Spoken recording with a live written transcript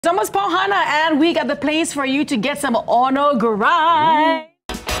It's almost Pohana, and we got the place for you to get some Ono grind.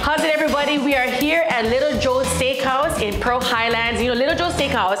 How's it, everybody? We are here at Little Joe's Steakhouse in Pearl Highlands. You know, Little Joe's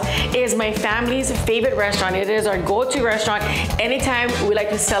Steakhouse is my family's favorite restaurant. It is our go-to restaurant anytime we like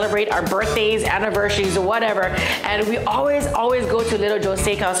to celebrate our birthdays, anniversaries, or whatever. And we always go to Little Joe's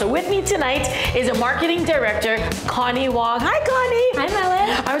Steakhouse. So with me tonight is a marketing director, Connie Wong. Hi, Connie. Hi,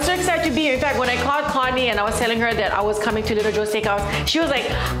 Melon. I'm so excited to be here. In fact, when I called Connie and I was telling her that I was coming to Little Joe's Steakhouse, she was like,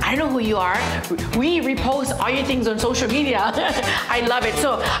 I know who you are. We repost all your things on social media. I love it.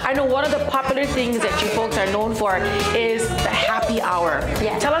 So I know one of the popular things that you folks are known for is the happy hour.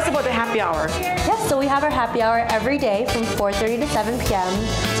 Yes. Tell us about the happy hour. Yes, so we have our happy hour every day from 4:30 to 7 p.m.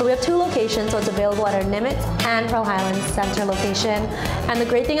 So we have two locations, so it's available at our Nimitz and Pearl Highlands Center location. And the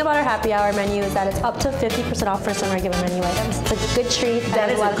great thing about our happy hour menu is that it's up to 50% off for some regular menu items. It's a good treat. That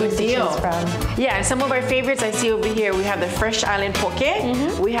is a good deal. From. Yeah, and some of our favorites I see over here, we have the fresh island poke,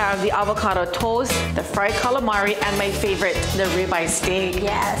 we have the avocado toast, the fried calamari, and my favorite, the ribeye steak.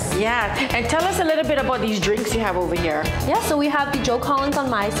 Yes. Yeah, and tell us a little bit about these drinks you have over here. Yeah, so we have the Joe Collins on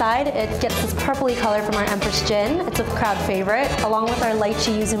my side. It gets this purpley color from our Empress Gin. It's a crowd favorite, along with our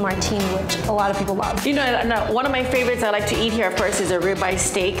lychee yuzu martini, which a lot of people love. You know, one of my favorites I like to eat here, of course, is a ribeye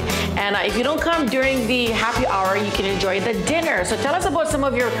steak. And if you don't come during the happy hour, you can enjoy the dinner. So tell us about some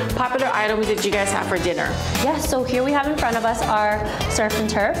of your popular items that you guys have for dinner. Yeah, so here we have in front of us our Surf and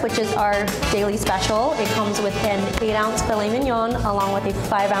Turf, which is our daily special. It comes with an 8-ounce filet mignon along with a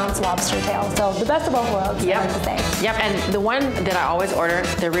 5-ounce lobster tail. So the best of both worlds, I like to say. Yep, and the one that I always order,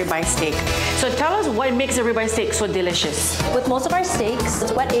 the ribeye steak. So tell us what makes a ribeye steak so delicious. With most of our steaks,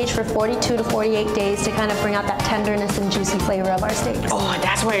 it's wet aged for 42 to 48 days to kind of bring out that tenderness and juicy flavor of our steaks. Oh,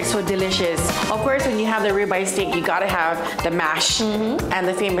 that's why it's so delicious. Of course, when you have the ribeye steak, you gotta have the mash and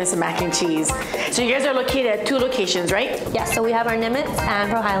the famous mac and cheese. So you guys are located at two locations, right? Yes, so we have our Nimitz and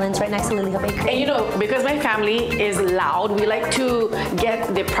Pearl Highlands right next to Lily Hill Bakery. And you know, because my family is loud, we like to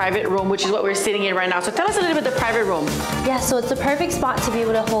get the private room, which is what we're sitting in right now. So tell us a little bit about the private room. Yeah, so it's a perfect spot to be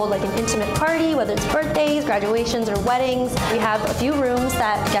able to hold like an intimate party, whether it's birthdays, graduations, or weddings. We have a few rooms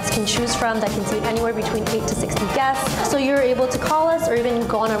that guests can choose from that can seat anywhere between 8 to 60 guests. So you're able to call us or even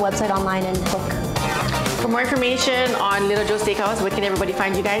go on our website online and book. For more information on Little Joe's Steakhouse, where can everybody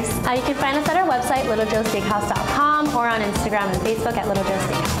find you guys? You can find us at our website, littlejoesteakhouse.com, or on Instagram and Facebook at Little Joe's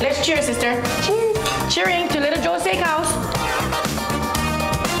Steakhouse. Let's cheers, sister. Cheers. Cheering to Little Joe's Steakhouse.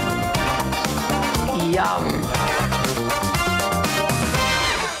 Yum.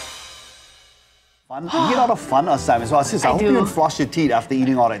 Fun. You get a lot of fun aside as well. Sis, I hope you didn't flush your teeth after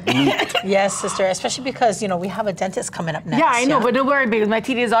eating all that meat. Yes, sister, especially because, you know, we have a dentist coming up next. Yeah, I know, but don't worry because my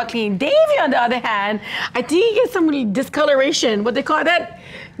teeth is all clean. Davey, on the other hand, I think he gets some discoloration. What they call that?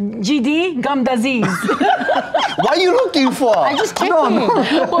 GD? Gum disease. What are you looking for? I just checking. No.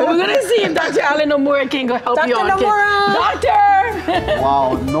 Well, we're going to see if Dr. Alan Nomura can go help you out. Dr. Nomura! Doctor!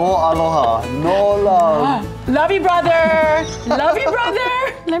 Wow, no aloha, no love. Love you, brother. Love you,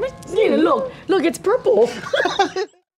 brother. Let me see. Look, it's purple.